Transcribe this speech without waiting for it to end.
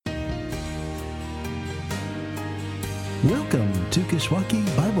Welcome to Kishwaukee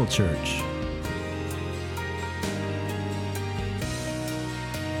Bible Church.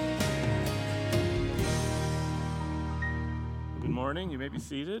 Good morning. You may be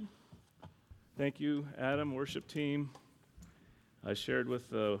seated. Thank you, Adam, worship team. I shared with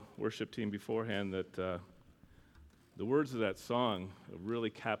the worship team beforehand that the words of that song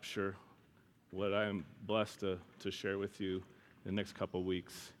really capture what I am blessed to share with you in the next couple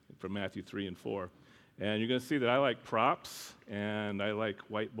weeks from Matthew 3 and 4. And you're going to see that I like props, and I like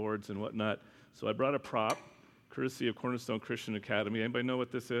whiteboards and whatnot. So I brought a prop, courtesy of Cornerstone Christian Academy. Anybody know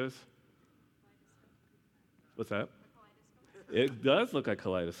what this is? What's that? It does look like a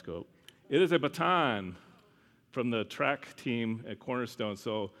kaleidoscope. It is a baton from the track team at Cornerstone.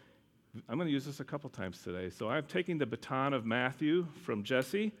 So I'm going to use this a couple times today. So I'm taking the baton of Matthew from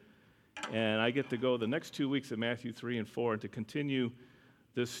Jesse, and I get to go the next 2 weeks of Matthew 3 and 4 and to continue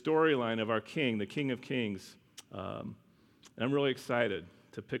this storyline of our King, the King of Kings. And I'm really excited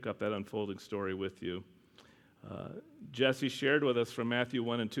to pick up that unfolding story with you. Jesse shared with us from Matthew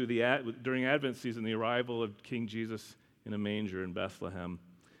 1 and 2, during Advent season, the arrival of King Jesus in a manger in Bethlehem.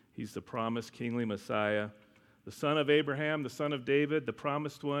 He's the promised kingly Messiah, the son of Abraham, the son of David, the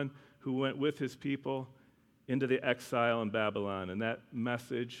promised one who went with his people into the exile in Babylon. And that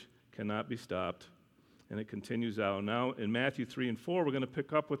message cannot be stopped. And it continues out. Now, in Matthew 3 and 4, we're going to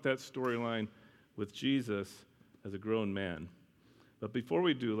pick up with that storyline with Jesus as a grown man. But before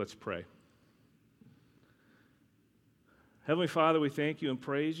we do, let's pray. Heavenly Father, we thank you and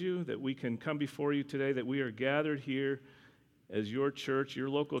praise you that we can come before you today, that we are gathered here as your church, your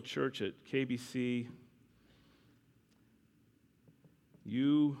local church at KBC.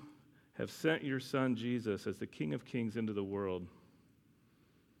 You have sent your son Jesus as the King of Kings into the world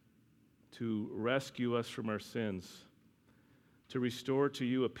to rescue us from our sins, to restore to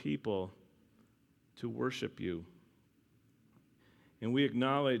you a people to worship you. And we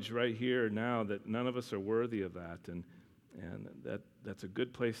acknowledge right here now that none of us are worthy of that, and that's a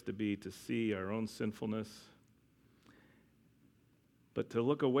good place to be, to see our own sinfulness, but to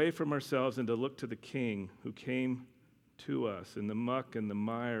look away from ourselves and to look to the King who came to us in the muck and the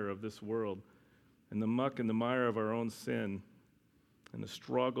mire of this world, in the muck and the mire of our own sin, and the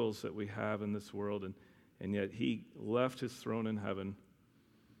struggles that we have in this world, and yet he left his throne in heaven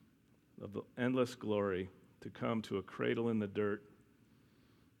of the endless glory to come to a cradle in the dirt,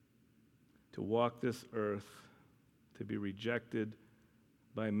 to walk this earth, to be rejected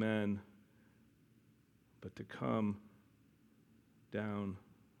by men, but to come down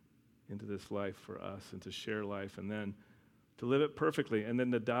into this life for us and to share life, and then to live it perfectly, and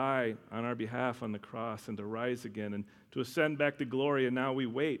then to die on our behalf on the cross, and to rise again, and to ascend back to glory. And now we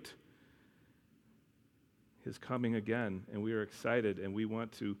wait his coming again, and we are excited, and we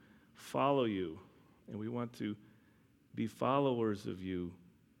want to follow you, and we want to be followers of you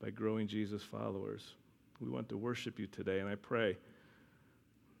by growing Jesus followers. We want to worship you today, and I pray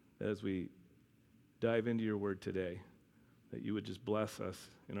that as we dive into your word today, that you would just bless us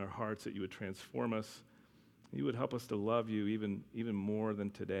in our hearts, that you would transform us. You would help us to love you even more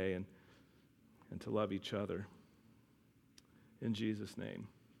than today, and to love each other. In Jesus' name,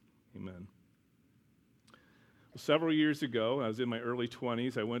 amen. Well, several years ago, I was in my early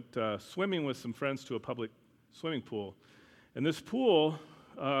 20s, I went swimming with some friends to a public swimming pool. And this pool,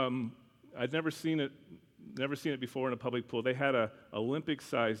 I'd never seen it before in a public pool. They had a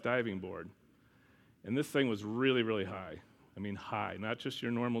Olympic-sized diving board. And this thing was really, really high. I mean high, not just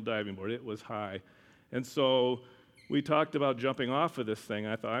your normal diving board. It was high. And so we talked about jumping off of this thing.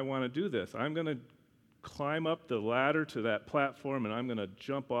 I thought, I want to do this. I'm going to climb up the ladder to that platform, and I'm going to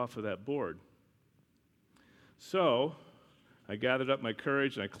jump off of that board. So I gathered up my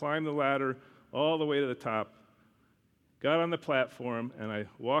courage, and I climbed the ladder all the way to the top, got on the platform, and I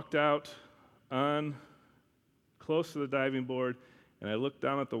walked out on close to the diving board, and I looked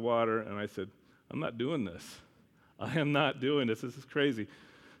down at the water, and I said, I'm not doing this. I am not doing this. This is crazy.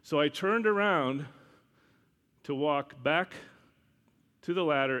 So I turned around to walk back to the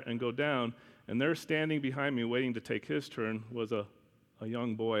ladder and go down, and there standing behind me waiting to take his turn was a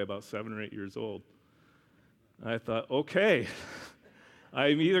young boy about 7 or 8 years old. I thought, okay,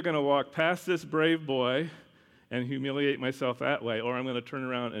 I'm either going to walk past this brave boy and humiliate myself that way, or I'm going to turn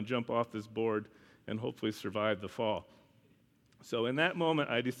around and jump off this board and hopefully survive the fall. So in that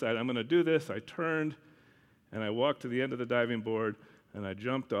moment, I decided I'm going to do this. I turned, and I walked to the end of the diving board, and I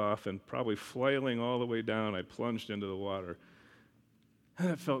jumped off, and probably flailing all the way down, I plunged into the water. And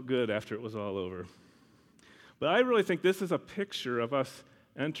it felt good after it was all over. But I really think this is a picture of us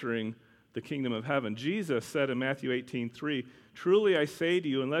entering the kingdom of heaven. Jesus said in Matthew 18:3, "Truly I say to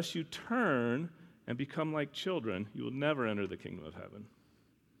you, unless you turn and become like children, you will never enter the kingdom of heaven.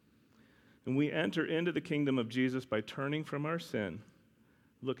 And we enter into the kingdom of Jesus by turning from our sin,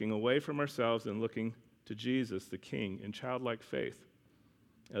 looking away from ourselves and looking to Jesus, the King, in childlike faith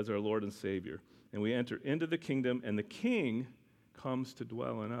as our Lord and Savior. And we enter into the kingdom, and the King comes to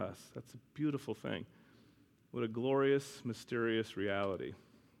dwell in us. That's a beautiful thing. What a glorious, mysterious reality.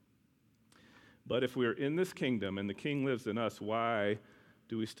 But if we are in this kingdom and the King lives in us, why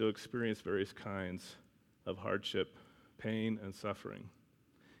do we still experience various kinds of hardship, pain, and suffering?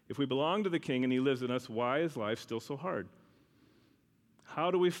 If we belong to the King and he lives in us, why is life still so hard?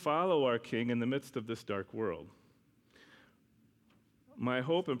 How do we follow our King in the midst of this dark world? My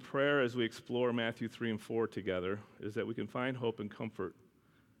hope and prayer as we explore Matthew 3 and 4 together is that we can find hope and comfort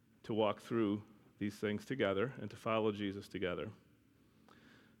to walk through these things together and to follow Jesus together.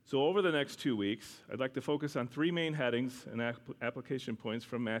 So over the next 2 weeks, I'd like to focus on three main headings and application points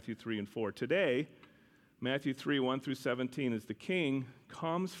from Matthew 3 and 4. Today, Matthew 3, 1 through 17 is the King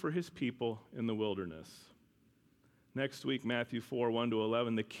comes for his people in the wilderness. Next week, Matthew 4, 1 to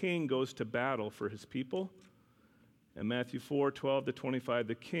 11, the King goes to battle for his people. And Matthew 4, 12 to 25,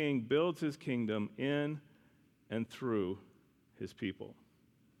 the King builds his kingdom in and through his people.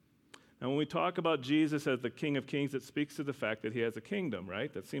 Now, when we talk about Jesus as the King of Kings, it speaks to the fact that he has a kingdom,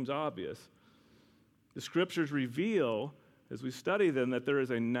 right? That seems obvious. The scriptures reveal, as we study them, that there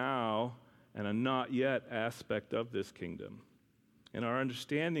is a now and a not yet aspect of this kingdom. And our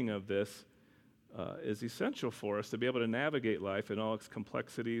understanding of this is essential for us to be able to navigate life in all its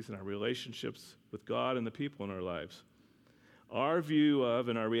complexities and our relationships with God and the people in our lives. Our view of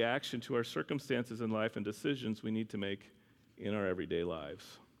and our reaction to our circumstances in life and decisions we need to make in our everyday lives.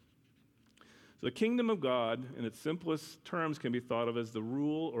 So the kingdom of God, in its simplest terms, can be thought of as the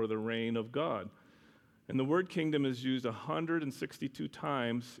rule or the reign of God. And the word kingdom is used 162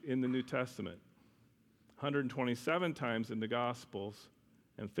 times in the New Testament, 127 times in the Gospels,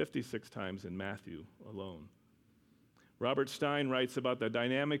 and 56 times in Matthew alone. Robert Stein writes about the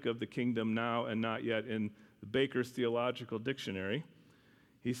dynamic of the kingdom now and not yet in the Baker's Theological Dictionary.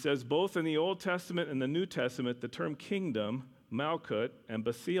 He says, both in the Old Testament and the New Testament, the term kingdom, Malkut, and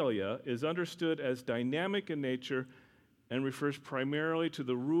Basileia is understood as dynamic in nature and refers primarily to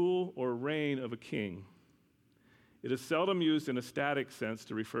the rule or reign of a king. It is seldom used in a static sense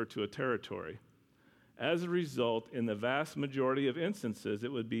to refer to a territory. As a result, in the vast majority of instances,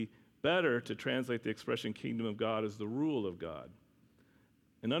 it would be better to translate the expression kingdom of God as the rule of God.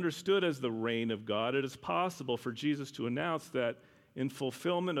 And understood as the reign of God, it is possible for Jesus to announce that in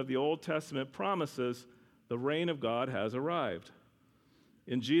fulfillment of the Old Testament promises, the reign of God has arrived.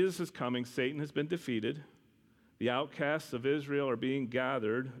 In Jesus' coming, Satan has been defeated. The outcasts of Israel are being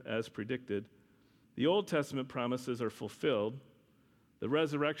gathered as predicted. The Old Testament promises are fulfilled. The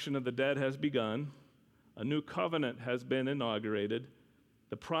resurrection of the dead has begun. A new covenant has been inaugurated.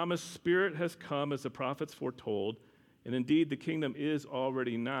 The promised Spirit has come as the prophets foretold. And indeed, the kingdom is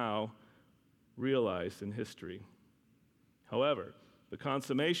already now realized in history. However, the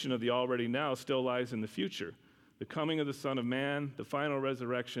consummation of the already now still lies in the future. The coming of the Son of Man, the final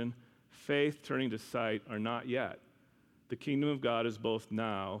resurrection, faith turning to sight are not yet. The kingdom of God is both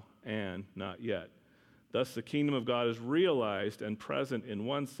now and not yet. Thus, the kingdom of God is realized and present in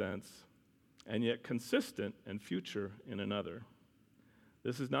one sense, and yet consistent and future in another.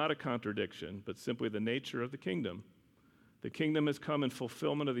 This is not a contradiction, but simply the nature of the kingdom. The kingdom has come in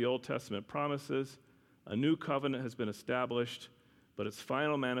fulfillment of the Old Testament promises. A new covenant has been established, but its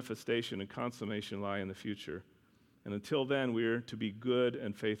final manifestation and consummation lie in the future. And until then, we are to be good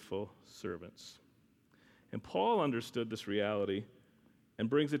and faithful servants. And Paul understood this reality and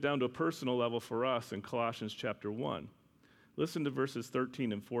brings it down to a personal level for us in Colossians chapter 1. Listen to verses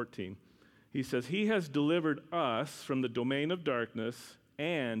 13 and 14. He says, he has delivered us from the domain of darkness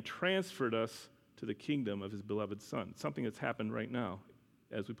and transferred us to the kingdom of his beloved Son. Something that's happened right now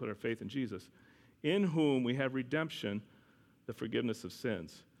as we put our faith in Jesus, in whom we have redemption, the forgiveness of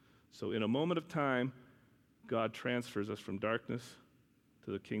sins. So in a moment of time, God transfers us from darkness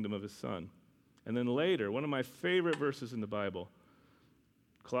to the kingdom of his Son. And then later, one of my favorite verses in the Bible,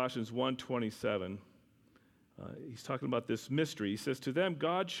 Colossians 1:27, he's talking about this mystery. He says, to them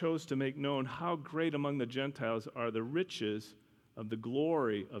God chose to make known how great among the Gentiles are the riches of the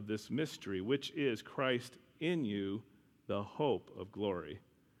glory of this mystery, which is Christ in you, the hope of glory.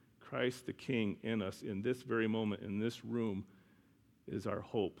 Christ the King in us in this very moment, in this room, is our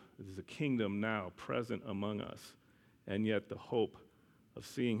hope. It is a kingdom now present among us, and yet the hope of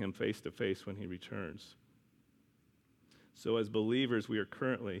seeing him face to face when he returns. So as believers, we are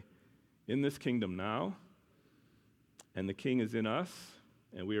currently in this kingdom now, and the King is in us,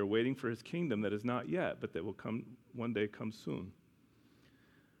 And we are waiting for his kingdom that is not yet, but that will come one day, come soon.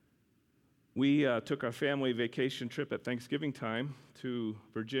 We took our family vacation trip at Thanksgiving time to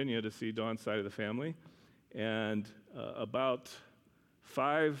Virginia to see Dawn's side of the family. And about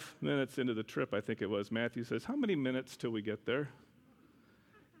 5 minutes into the trip, I think it was, Matthew says, "How many minutes till we get there?"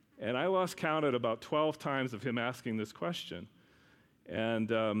 And I lost count at about 12 times of him asking this question.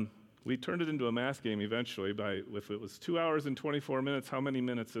 And we turned it into a math game eventually if it was 2 hours and 24 minutes, how many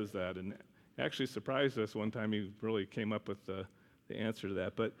minutes is that? And it actually surprised us one time he really came up with the answer to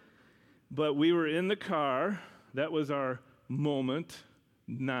that. But we were in the car. That was our moment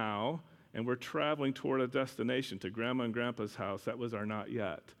now. And we're traveling toward a destination to Grandma and Grandpa's house. That was our not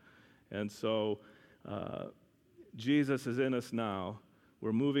yet. And so Jesus is in us now.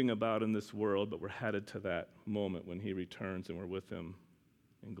 We're moving about in this world, but we're headed to that moment when he returns and we're with him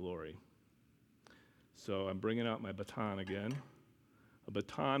in glory. So I'm bringing out my baton again. A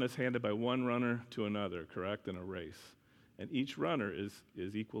baton is handed by one runner to another, correct, in a race. And each runner is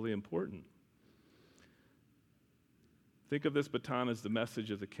equally important. Think of this baton as the message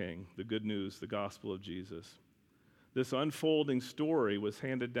of the King, the good news, the gospel of Jesus. This unfolding story was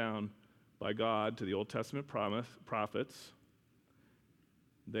handed down by God to the Old Testament prophets.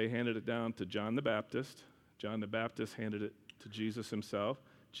 They handed it down to John the Baptist. John the Baptist handed it to Jesus himself.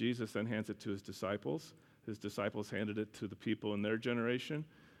 Jesus then hands it to his disciples. His disciples handed it to the people in their generation.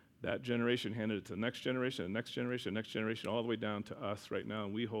 That generation handed it to the next generation, the next generation, the next generation, all the way down to us right now,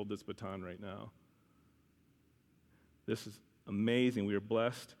 and we hold this baton right now. This is amazing. We are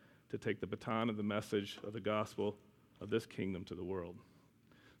blessed to take the baton of the message of the gospel of this kingdom to the world.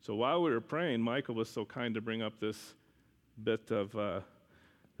 So while we were praying, Michael was so kind to bring up this bit of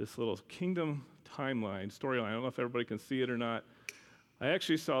this little kingdom timeline, storyline. I don't know if everybody can see it or not. I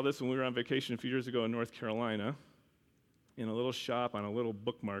actually saw this when we were on vacation a few years ago in North Carolina in a little shop on a little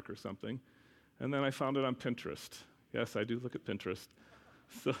bookmark or something. And then I found it on Pinterest. Yes, I do look at Pinterest.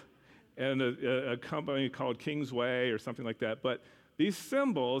 And a company called Kingsway or something like that. But these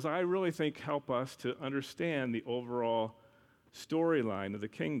symbols, I really think, help us to understand the overall storyline of the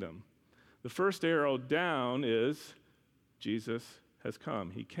kingdom. The first arrow down is Jesus has come.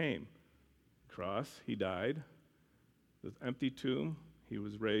 He came. Cross, he died. The empty tomb, he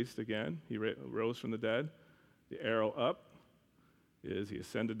was raised again. He rose from the dead. The arrow up is he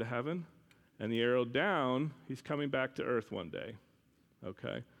ascended to heaven. And the arrow down, he's coming back to earth one day.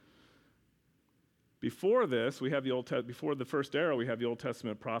 Okay? Before this, before the first arrow, we have the Old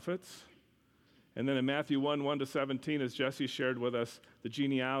Testament prophets. And then in Matthew 1:1-17, as Jesse shared with us, the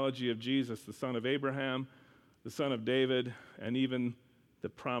genealogy of Jesus, the son of Abraham, the son of David, and even the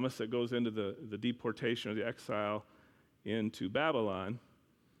promise that goes into the deportation or the exile into Babylon,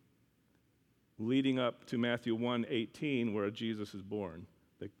 leading up to Matthew 1:18, where Jesus is born.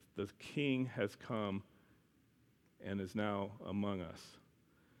 The King has come and is now among us.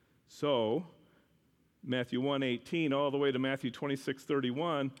 So, Matthew 1:18 all the way to Matthew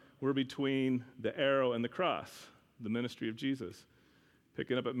 26:31, we're between the arrow and the cross, the ministry of Jesus.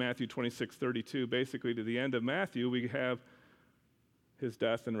 Picking up at Matthew 26:32, basically to the end of Matthew, we have his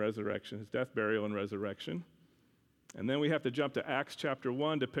death and resurrection, his death, burial, and resurrection. And then we have to jump to Acts chapter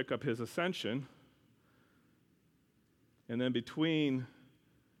 1 to pick up his ascension. And then between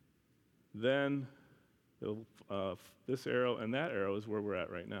this arrow and that arrow is where we're at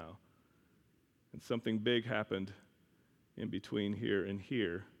right now. And something big happened in between here and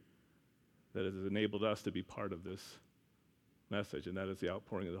here that has enabled us to be part of this message, and that is the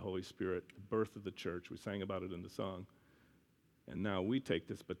outpouring of the Holy Spirit, the birth of the church. We sang about it in the song. And now we take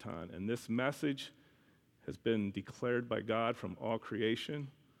this baton, and this message has been declared by God from all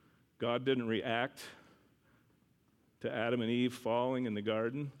creation. God didn't react to Adam and Eve falling in the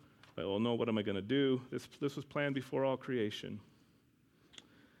garden. Well, no, what am I going to do? This was planned before all creation.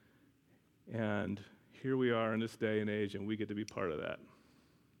 And here we are in this day and age, and we get to be part of that.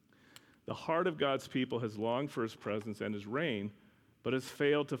 The heart of God's people has longed for his presence and his reign, but has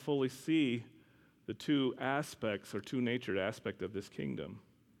failed to fully see the two natured aspect of this kingdom.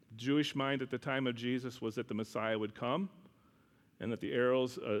 The Jewish mind at the time of Jesus was that the Messiah would come, and that the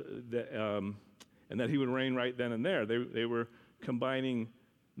arrows, and that he would reign right then and there. They were combining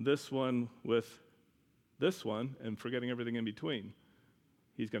this one with this one and forgetting everything in between.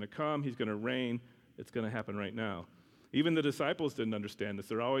 He's going to come, he's going to reign, it's going to happen right now. Even the disciples didn't understand this.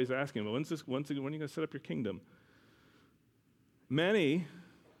 They're always asking, well, when are you going to set up your kingdom? Many,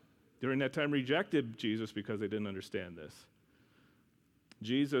 during that time, rejected Jesus because they didn't understand this.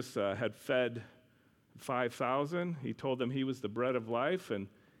 Jesus had fed 5,000. He told them he was the bread of life, and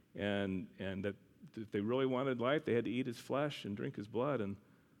that if they really wanted life, they had to eat his flesh and drink his blood, and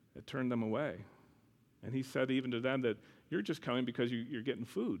it turned them away. And he said even to them that you're just coming because you're getting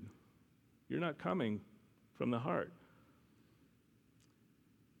food. You're not coming from the heart.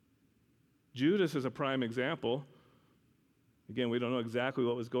 Judas is a prime example. Again, we don't know exactly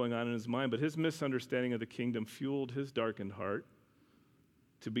what was going on in his mind, but his misunderstanding of the kingdom fueled his darkened heart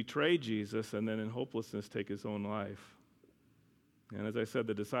to betray Jesus and then in hopelessness take his own life. And as I said,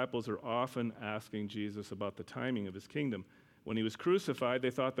 the disciples are often asking Jesus about the timing of his kingdom. When he was crucified,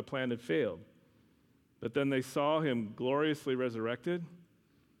 they thought the plan had failed. But then they saw him gloriously resurrected,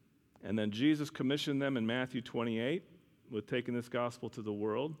 and then Jesus commissioned them in Matthew 28 with taking this gospel to the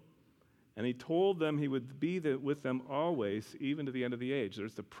world. And he told them he would be with them always, even to the end of the age.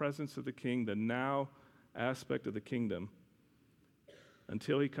 There's the presence of the king, the now aspect of the kingdom.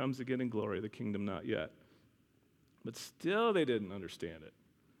 Until he comes again in glory, the kingdom not yet. But still they didn't understand it.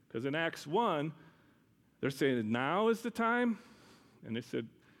 Because in Acts 1, they're saying, now is the time? And he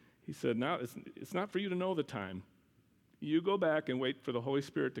said, now it's not for you to know the time. You go back and wait for the Holy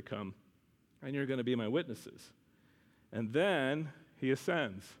Spirit to come, and you're going to be my witnesses. And then he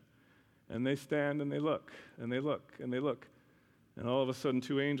ascends. And they stand and they look, and they look, and they look. And all of a sudden,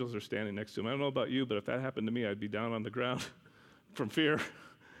 2 angels are standing next to him. I don't know about you, but if that happened to me, I'd be down on the ground from fear.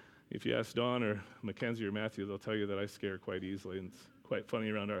 If you ask Dawn or Mackenzie or Matthew, they'll tell you that I scare quite easily, and it's quite funny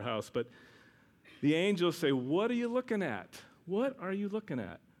around our house. But the angels say, what are you looking at? What are you looking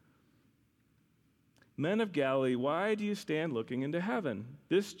at? Men of Galilee, why do you stand looking into heaven?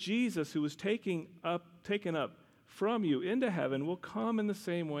 This Jesus who was taken up from you into heaven will come in the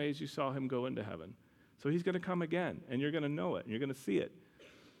same way as you saw him go into heaven. So he's going to come again, and you're going to know it, and you're going to see it.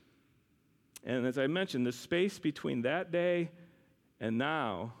 And as I mentioned, the space between that day and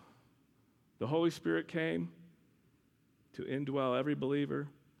now, the Holy Spirit came to indwell every believer,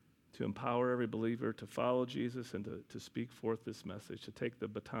 to empower every believer to follow Jesus and to speak forth this message, to take the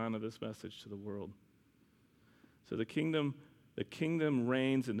baton of this message to the world. So the kingdom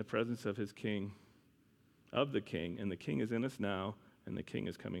reigns in the presence of his king, of the king, and the king is in us now, and the king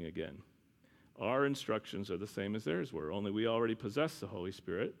is coming again. Our instructions are the same as theirs were, only we already possess the Holy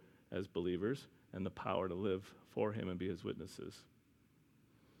Spirit as believers and the power to live for him and be his witnesses.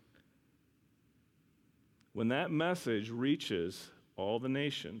 When that message reaches all the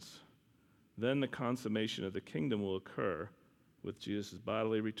nations, then the consummation of the kingdom will occur with Jesus'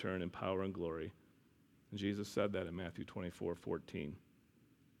 bodily return in power and glory. And Jesus said that in Matthew 24:14.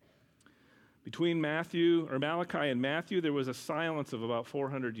 Between Malachi and Matthew, there was a silence of about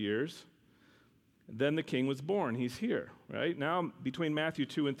 400 years. Then the king was born. He's here, right? Now, between Matthew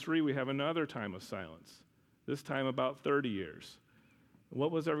 2 and 3, we have another time of silence, this time about 30 years.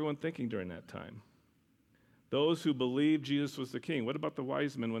 What was everyone thinking during that time? Those who believed Jesus was the king. What about the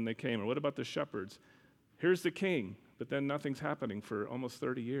wise men when they came? Or what about the shepherds? Here's the king, but then nothing's happening for almost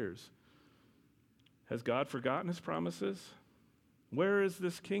 30 years. Has God forgotten his promises? Where is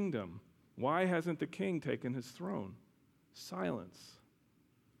this kingdom? Why hasn't the king taken his throne? Silence.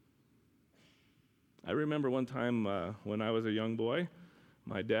 I remember one time when I was a young boy,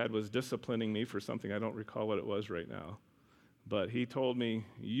 my dad was disciplining me for something. I don't recall what it was right now. But he told me,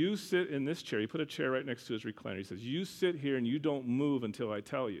 you sit in this chair. He put a chair right next to his recliner. He says, you sit here and you don't move until I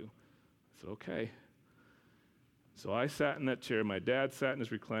tell you. I said, okay. So I sat in that chair. My dad sat in his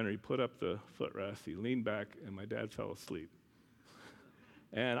recliner. He put up the footrest. He leaned back, and my dad fell asleep.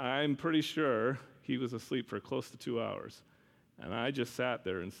 And I'm pretty sure he was asleep for close to 2 hours. And I just sat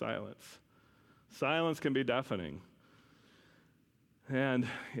there in silence. Silence can be deafening. And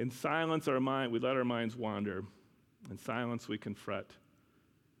in silence, we let our minds wander. In silence, we can fret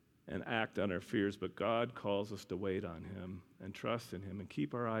and act on our fears. But God calls us to wait on him and trust in him and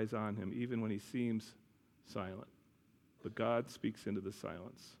keep our eyes on him, even when he seems silent. But God speaks into the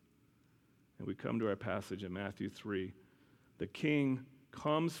silence. And we come to our passage in Matthew 3. The king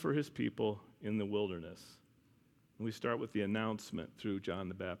comes for his people in the wilderness. And we start with the announcement through John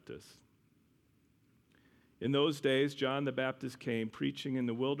the Baptist. In those days, John the Baptist came preaching in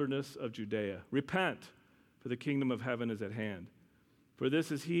the wilderness of Judea. Repent, for the kingdom of heaven is at hand. For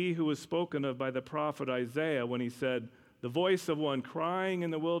this is he who was spoken of by the prophet Isaiah when he said, the voice of one crying in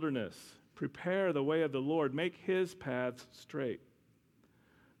the wilderness, prepare the way of the Lord, make his paths straight.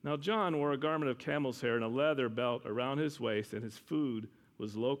 Now John wore a garment of camel's hair and a leather belt around his waist, and his food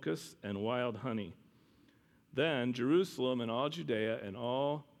was locusts and wild honey. Then Jerusalem and all Judea and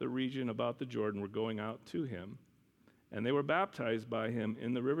all the region about the Jordan were going out to him, and they were baptized by him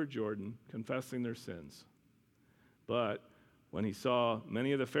in the river Jordan, confessing their sins. But when he saw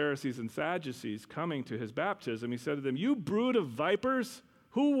many of the Pharisees and Sadducees coming to his baptism, he said to them, you brood of vipers,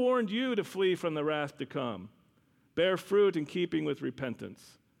 Who warned you to flee from the wrath to come? Bear fruit in keeping with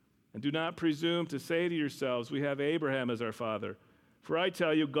repentance. And do not presume to say to yourselves, we have Abraham as our father. For I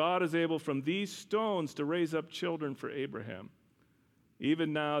tell you, God is able from these stones to raise up children for Abraham.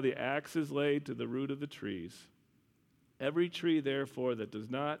 Even now the axe is laid to the root of the trees. Every tree, therefore, that does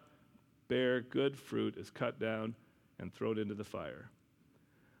not bear good fruit is cut down and thrown into the fire.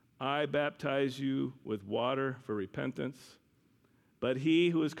 I baptize you with water for repentance, but he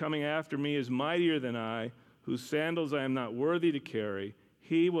who is coming after me is mightier than I, whose sandals I am not worthy to carry.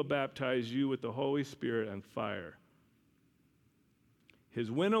 He will baptize you with the Holy Spirit and fire. His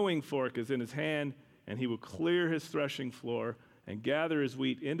winnowing fork is in his hand, and he will clear his threshing floor and gather his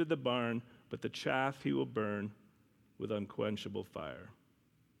wheat into the barn, but the chaff he will burn with unquenchable fire.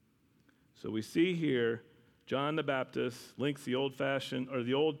 So we see here John the Baptist links the Old Testament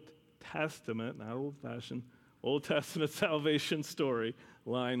salvation story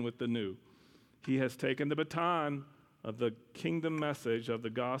line with the New. He has taken the baton of the kingdom message of the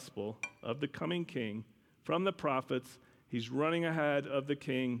gospel of the coming king from the prophets. He's running ahead of the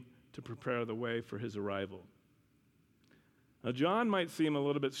king to prepare the way for his arrival. Now, John might seem a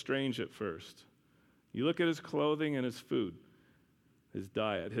little bit strange at first. You look at his clothing and his food, his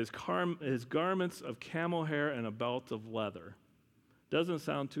diet, his garments of camel hair and a belt of leather. Doesn't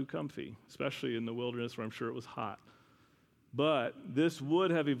sound too comfy, especially in the wilderness where I'm sure it was hot. But this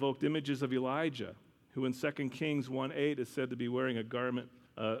would have evoked images of Elijah, who in 2 Kings 1:8 is said to be wearing a garment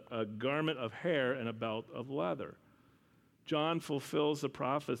of hair and a belt of leather. John fulfills the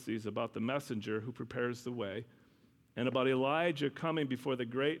prophecies about the messenger who prepares the way and about Elijah coming before the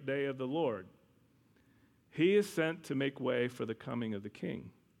great day of the Lord. He is sent to make way for the coming of the king.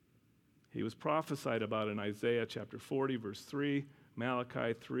 He was prophesied about in Isaiah chapter 40, verse 3,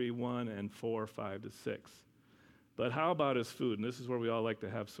 Malachi 3:1, and 4:5-6. But how about his food? And this is where we all like to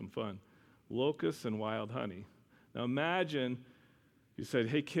have some fun. Locusts and wild honey. Now imagine you said,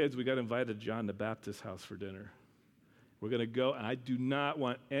 hey kids, we got invited to John the Baptist's house for dinner. We're going to go, and I do not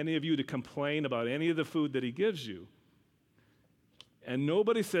want any of you to complain about any of the food that he gives you. And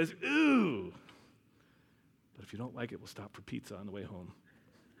nobody says, ooh. But if you don't like it, we'll stop for pizza on the way home.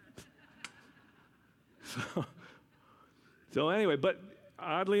 So anyway, but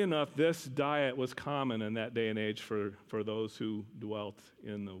oddly enough, this diet was common in that day and age for those who dwelt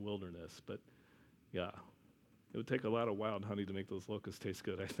in the wilderness. But yeah, it would take a lot of wild honey to make those locusts taste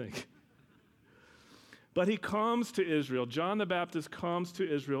good, I think. But he comes to Israel. John the Baptist comes to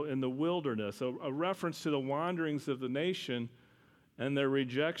Israel in the wilderness, a reference to the wanderings of the nation and their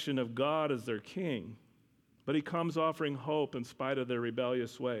rejection of God as their king. But he comes offering hope in spite of their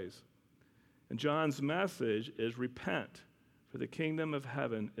rebellious ways. And John's message is repent, for the kingdom of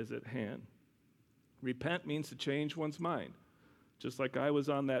heaven is at hand. Repent means to change one's mind. Just like I was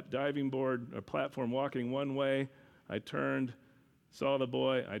on that diving board or platform walking one way, I turned, saw the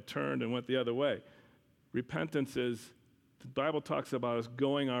boy, I turned and went the other way. Repentance is, the Bible talks about us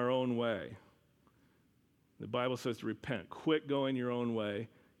going our own way. The Bible says to repent. Quit going your own way.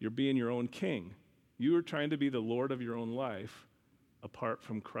 You're being your own king. You are trying to be the Lord of your own life apart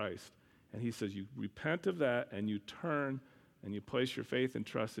from Christ. And he says you repent of that and you turn and you place your faith and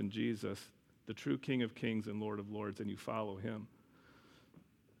trust in Jesus, the true King of Kings and Lord of Lords, and you follow him.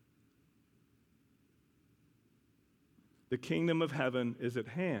 The kingdom of heaven is at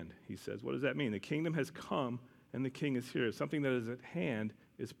hand, he says. What does that mean? The kingdom has come and the king is here. Something that is at hand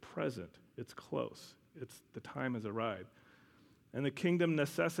is present. It's close. The time has arrived. And the kingdom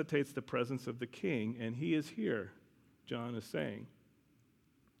necessitates the presence of the king, and he is here, John is saying.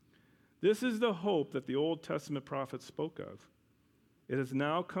 This is the hope that the Old Testament prophets spoke of. It has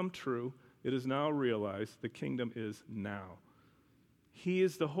now come true. It is now realized. The kingdom is now. He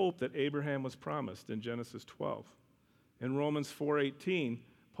is the hope that Abraham was promised in Genesis 12. In Romans 4:18,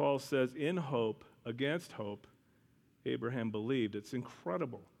 Paul says, in hope, against hope, Abraham believed. It's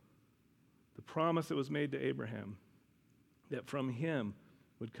incredible. The promise that was made to Abraham, that from him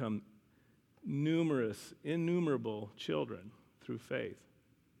would come innumerable children through faith.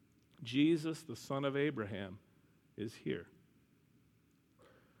 Jesus, the son of Abraham, is here.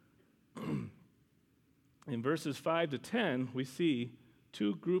 In verses 5 to 10, we see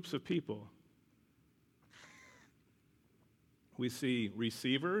two groups of people. We see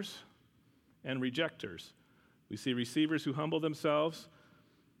receivers and rejectors. We see receivers who humble themselves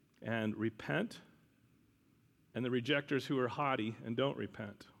and repent, and the rejectors who are haughty and don't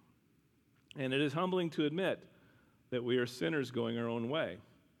repent. And it is humbling to admit that we are sinners going our own way,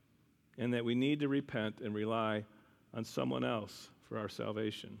 and that we need to repent and rely on someone else for our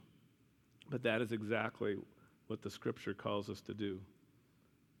salvation. But that is exactly what the Scripture calls us to do.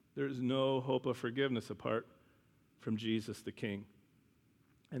 There is no hope of forgiveness apart from Jesus the King.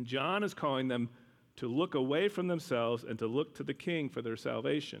 And John is calling them to look away from themselves and to look to the King for their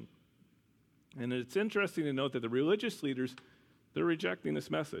salvation. And it's interesting to note that the religious leaders, they're rejecting this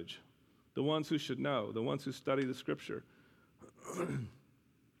message. The ones who should know, the ones who study the Scripture.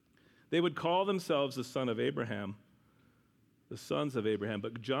 They would call themselves the sons of Abraham,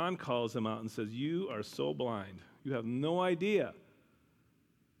 but John calls them out and says, you are so blind. You have no idea.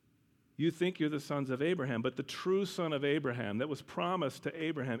 You think you're the sons of Abraham, but the true son of Abraham that was promised to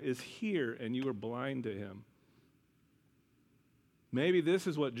Abraham is here, and you are blind to him. Maybe this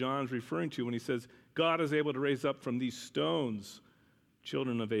is what John's referring to when he says, God is able to raise up from these stones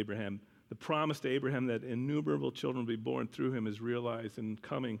children of Abraham. The promise to Abraham that innumerable children will be born through him is realized in the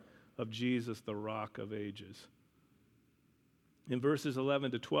coming of Jesus, the rock of ages. In verses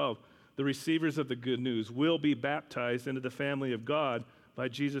 11 to 12, the receivers of the good news will be baptized into the family of God by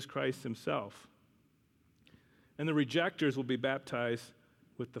Jesus Christ himself. And the rejectors will be baptized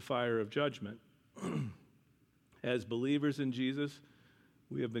with the fire of judgment. As believers in Jesus,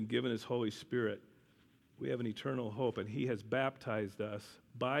 we have been given his Holy Spirit. We have an eternal hope, and he has baptized us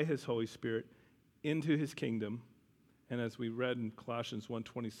by his Holy Spirit into his kingdom. And as we read in Colossians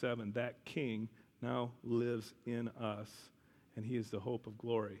 1:27, that king now lives in us, and he is the hope of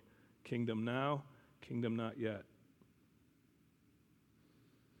glory. Kingdom now, kingdom not yet.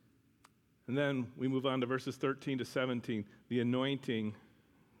 And then we move on to verses 13 to 17, the anointing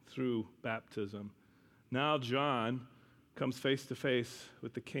through baptism. Now John comes face to face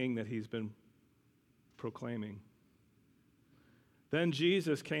with the king that he's been proclaiming. Then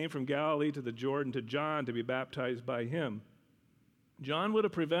Jesus came from Galilee to the Jordan to John to be baptized by him. John would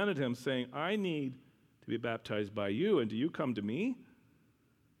have prevented him, saying, I need to be baptized by you, and do you come to me?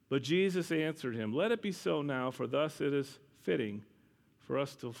 But Jesus answered him, let it be so now, for thus it is fitting for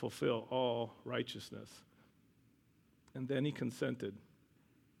us to fulfill all righteousness. And then he consented.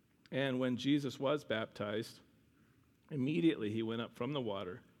 And when Jesus was baptized, immediately he went up from the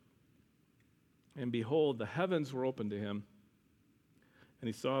water. And behold, the heavens were opened to him. And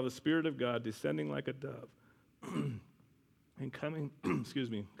he saw the Spirit of God descending like a dove and coming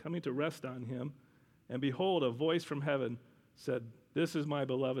to rest on him. And behold, a voice from heaven said, this is my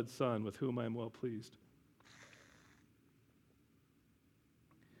beloved Son, with whom I am well pleased.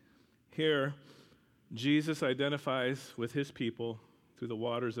 Here, Jesus identifies with his people through the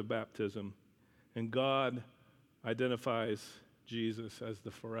waters of baptism, and God identifies Jesus as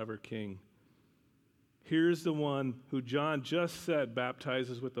the forever King. Here's the one who John just said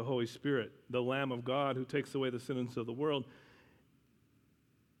baptizes with the Holy Spirit, the Lamb of God who takes away the sins of the world.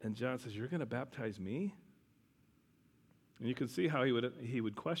 And John says, you're going to baptize me? And you can see how he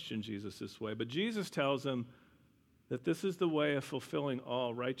would question Jesus this way. But Jesus tells him that this is the way of fulfilling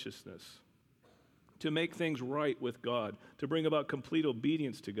all righteousness, to make things right with God, to bring about complete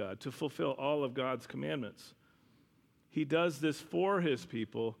obedience to God, to fulfill all of God's commandments. He does this for his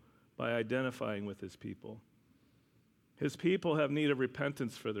people by identifying with his people. His people have need of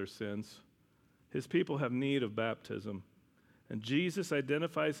repentance for their sins. His people have need of baptism. And Jesus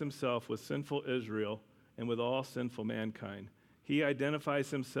identifies himself with sinful Israel and with all sinful mankind. He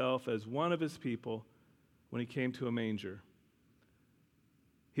identifies himself as one of his people when he came to a manger.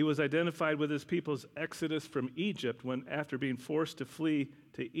 He was identified with his people's exodus from Egypt when, after being forced to flee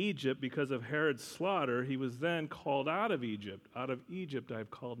to Egypt because of Herod's slaughter, he was then called out of Egypt. Out of Egypt I have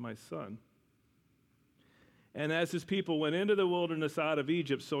called my son. And as his people went into the wilderness out of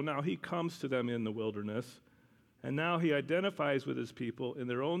Egypt, so now he comes to them in the wilderness. And now he identifies with his people in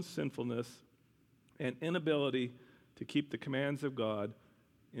their own sinfulness and inability to keep the commands of God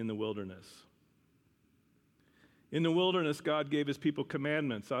in the wilderness. In the wilderness, God gave his people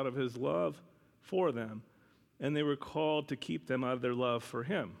commandments out of his love for them, and they were called to keep them out of their love for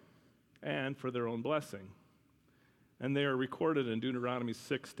him and for their own blessing. And they are recorded in Deuteronomy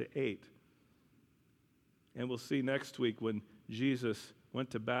 6-8. And we'll see next week when Jesus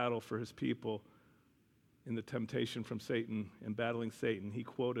went to battle for his people in the temptation from Satan and battling Satan. He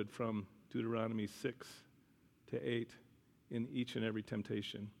quoted from Deuteronomy 6-8 in each and every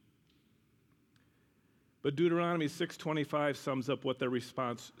temptation. But Deuteronomy 6:25 sums up what their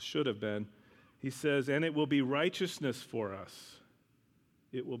response should have been. He says, and it will be righteousness for us.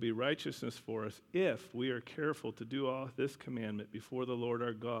 It will be righteousness for us if we are careful to do all this commandment before the Lord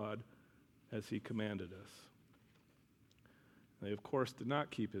our God as he commanded us. They, of course, did not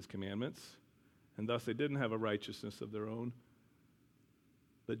keep his commandments, and thus they didn't have a righteousness of their own.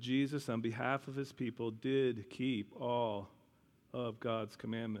 But Jesus, on behalf of his people, did keep all of God's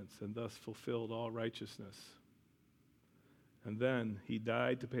commandments and thus fulfilled all righteousness. And then he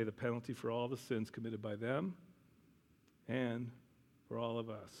died to pay the penalty for all the sins committed by them and for all of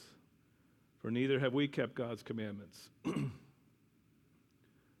us. For neither have we kept God's commandments.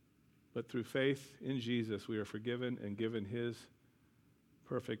 But through faith in Jesus, we are forgiven and given his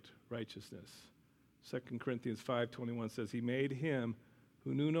perfect righteousness. 2 Corinthians 5:21 says, he made him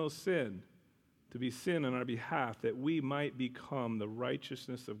who knew no sin to be sin on our behalf, that we might become the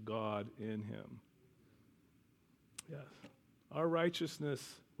righteousness of God in him. Yes. Our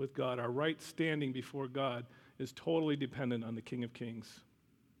righteousness with God, our right standing before God, is totally dependent on the King of Kings.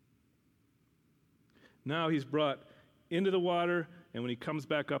 Now he's brought into the water, and when he comes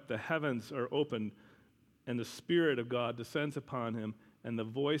back up, the heavens are opened, and the Spirit of God descends upon him, and the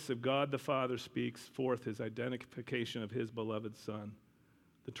voice of God the Father speaks forth his identification of his beloved Son.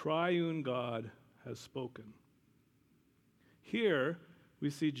 The triune God has spoken. Here we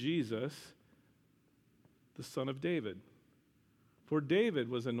see Jesus, the son of David. For David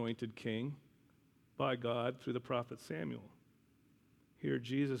was anointed king by God through the prophet Samuel. Here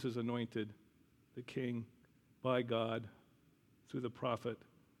Jesus is anointed the king by God through the prophet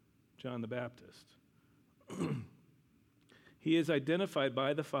John the Baptist. He is identified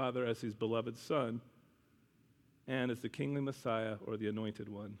by the Father as his beloved Son and as the kingly Messiah, or the anointed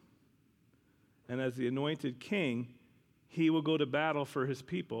one. And as the anointed king, he will go to battle for his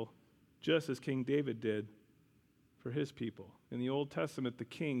people, just as King David did for his people. In the Old Testament, the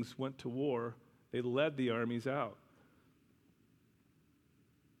kings went to war. They led the armies out.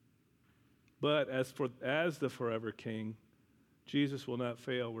 But as the forever king, Jesus will not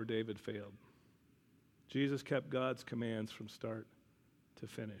fail where David failed. Jesus kept God's commands from start to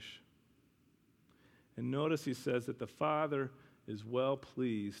finish. And notice he says that the Father is well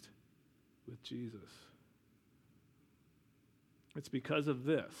pleased with Jesus. It's because of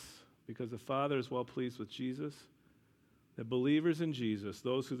this, because the Father is well pleased with Jesus, that believers in Jesus,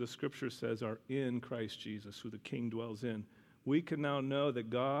 those who the Scripture says are in Christ Jesus, who the King dwells in, we can now know that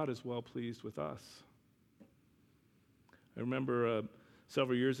God is well pleased with us. I remember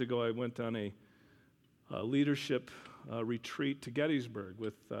several years ago I went on a leadership retreat to Gettysburg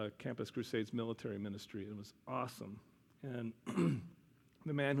with Campus Crusades military ministry. It was awesome. And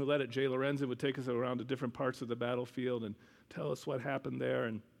the man who led it, Jay Lorenzen, would take us around to different parts of the battlefield and tell us what happened there.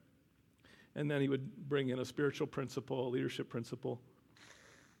 And then he would bring in a spiritual principle, a leadership principle.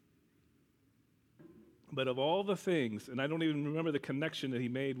 But of all the things, and I don't even remember the connection that he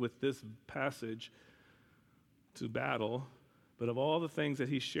made with this passage to battle, but of all the things that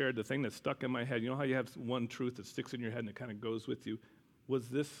he shared, the thing that stuck in my head, you know how you have one truth that sticks in your head and it kind of goes with you, was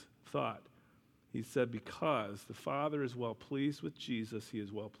this thought. He said, because the Father is well pleased with Jesus, he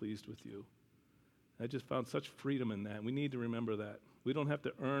is well pleased with you. I just found such freedom in that. We need to remember that. We don't have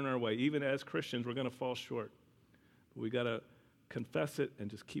to earn our way. Even as Christians, we're going to fall short. But we got to confess it and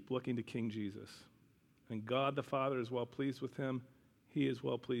just keep looking to King Jesus. And God the Father is well pleased with him. He is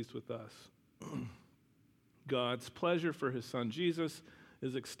well pleased with us. God's pleasure for his Son Jesus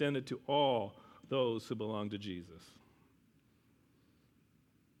is extended to all those who belong to Jesus.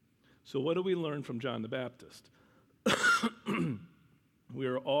 So what do we learn from John the Baptist? We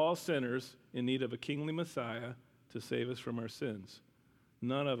are all sinners in need of a kingly Messiah to save us from our sins.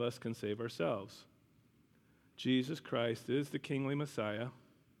 None of us can save ourselves. Jesus Christ is the kingly Messiah,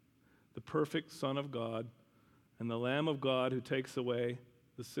 the perfect Son of God, and the Lamb of God who takes away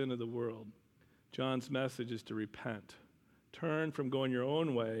the sin of the world. John's message is to repent. Turn from going your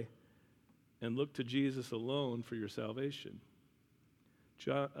own way and look to Jesus alone for your salvation.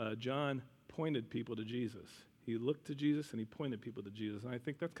 John pointed people to Jesus. He looked to Jesus and he pointed people to Jesus. And I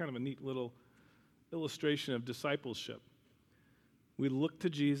think that's kind of a neat little illustration of discipleship. We look to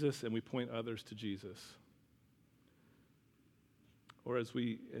Jesus and we point others to Jesus. Or as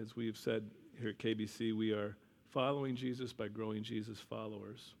we've said here at KBC, we are following Jesus by growing Jesus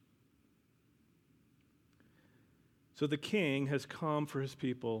followers. So the King has come for his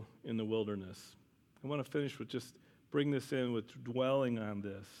people in the wilderness. I want to finish with just bring this in with dwelling on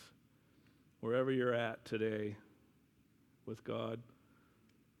this. Wherever you're at today with God,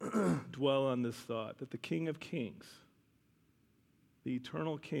 dwell on this thought that the King of Kings, the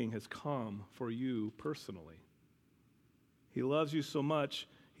eternal King, has come for you personally. He loves you so much,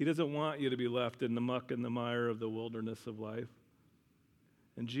 he doesn't want you to be left in the muck and the mire of the wilderness of life.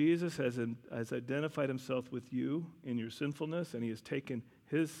 And Jesus has identified himself with you in your sinfulness, and he has taken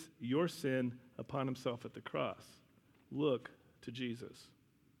your sin upon himself at the cross. Look to Jesus.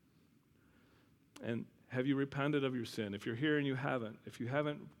 And have you repented of your sin? If you're here and if you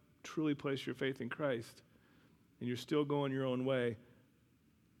haven't truly placed your faith in Christ, and you're still going your own way,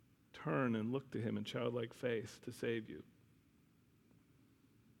 turn and look to him in childlike faith to save you.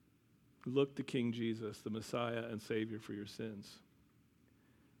 Look to King Jesus, the Messiah and Savior for your sins.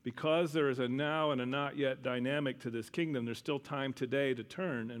 Because there is a now and a not yet dynamic to this kingdom, there's still time today to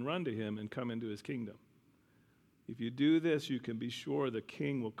turn and run to him and come into his kingdom. If you do this, you can be sure the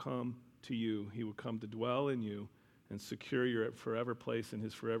King will come to you. He will come to dwell in you and secure your forever place in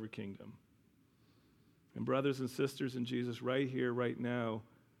his forever kingdom. And brothers and sisters in Jesus, right here, right now,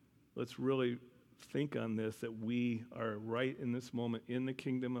 let's really think on this, that we are right in this moment in the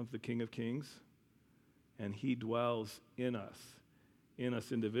kingdom of the King of Kings, and he dwells in us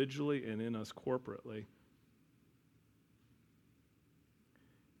individually and in us corporately.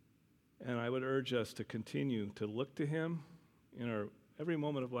 And I would urge us to continue to look to him in our every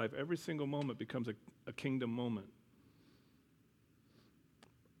moment of life. Every single moment becomes a kingdom moment.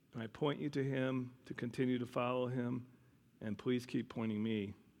 And I point you to him to continue to follow him, and please keep pointing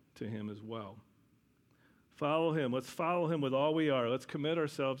me to him as well. Follow him. Let's follow him with all we are. Let's commit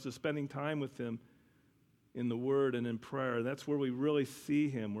ourselves to spending time with him in the Word and in prayer. That's where we really see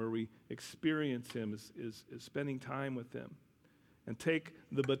him, where we experience him, is spending time with him. And take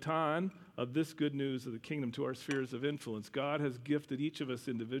the baton of this good news of the kingdom to our spheres of influence. God has gifted each of us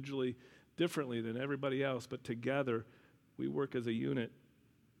individually differently than everybody else, but together we work as a unit.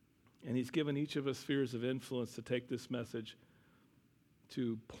 And he's given each of us spheres of influence to take this message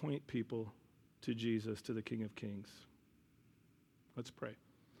to point people to Jesus, to the King of Kings. Let's pray.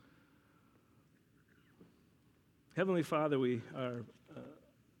 Heavenly Father, we are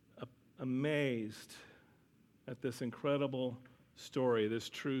amazed at this incredible story, this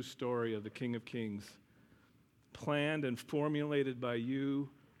true story of the King of Kings, planned and formulated by you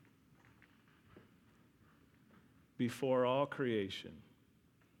before all creation.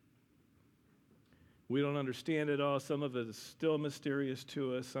 We don't understand it all. Some of it is still mysterious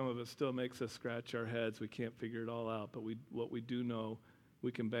to us. Some of it still makes us scratch our heads. We can't figure it all out. But what we do know,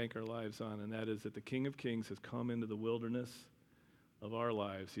 we can bank our lives on, and that is that the King of Kings has come into the wilderness of our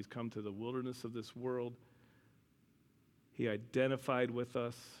lives. He's come to the wilderness of this world. He identified with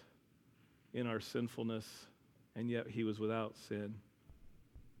us in our sinfulness, and yet he was without sin.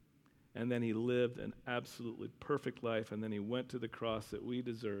 And then he lived an absolutely perfect life, and then he went to the cross that we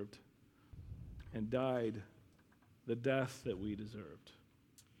deserved and died the death that we deserved.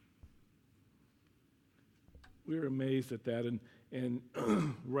 We're amazed at that, and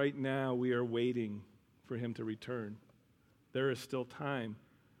right now we are waiting for him to return. There is still time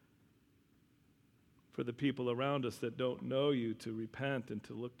for the people around us that don't know you to repent and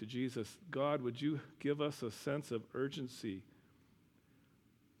to look to Jesus. God, would you give us a sense of urgency,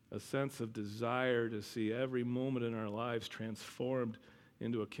 a sense of desire to see every moment in our lives transformed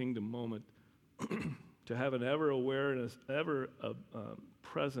into a kingdom moment, to have an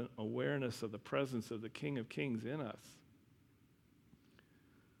present awareness of the presence of the King of Kings in us,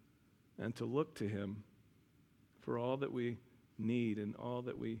 and to look to him for all that we need and all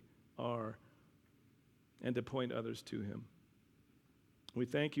that we are, and to point others to him. We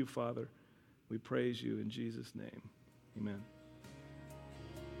thank you, Father. We praise you in Jesus' name. Amen.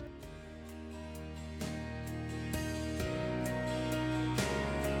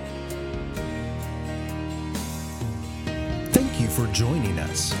 Thank you for joining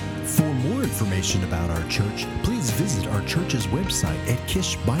us. For more information about our church, please visit our church's website at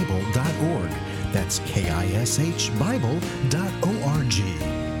kishbible.org. That's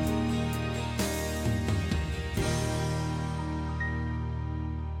KISHbible.org.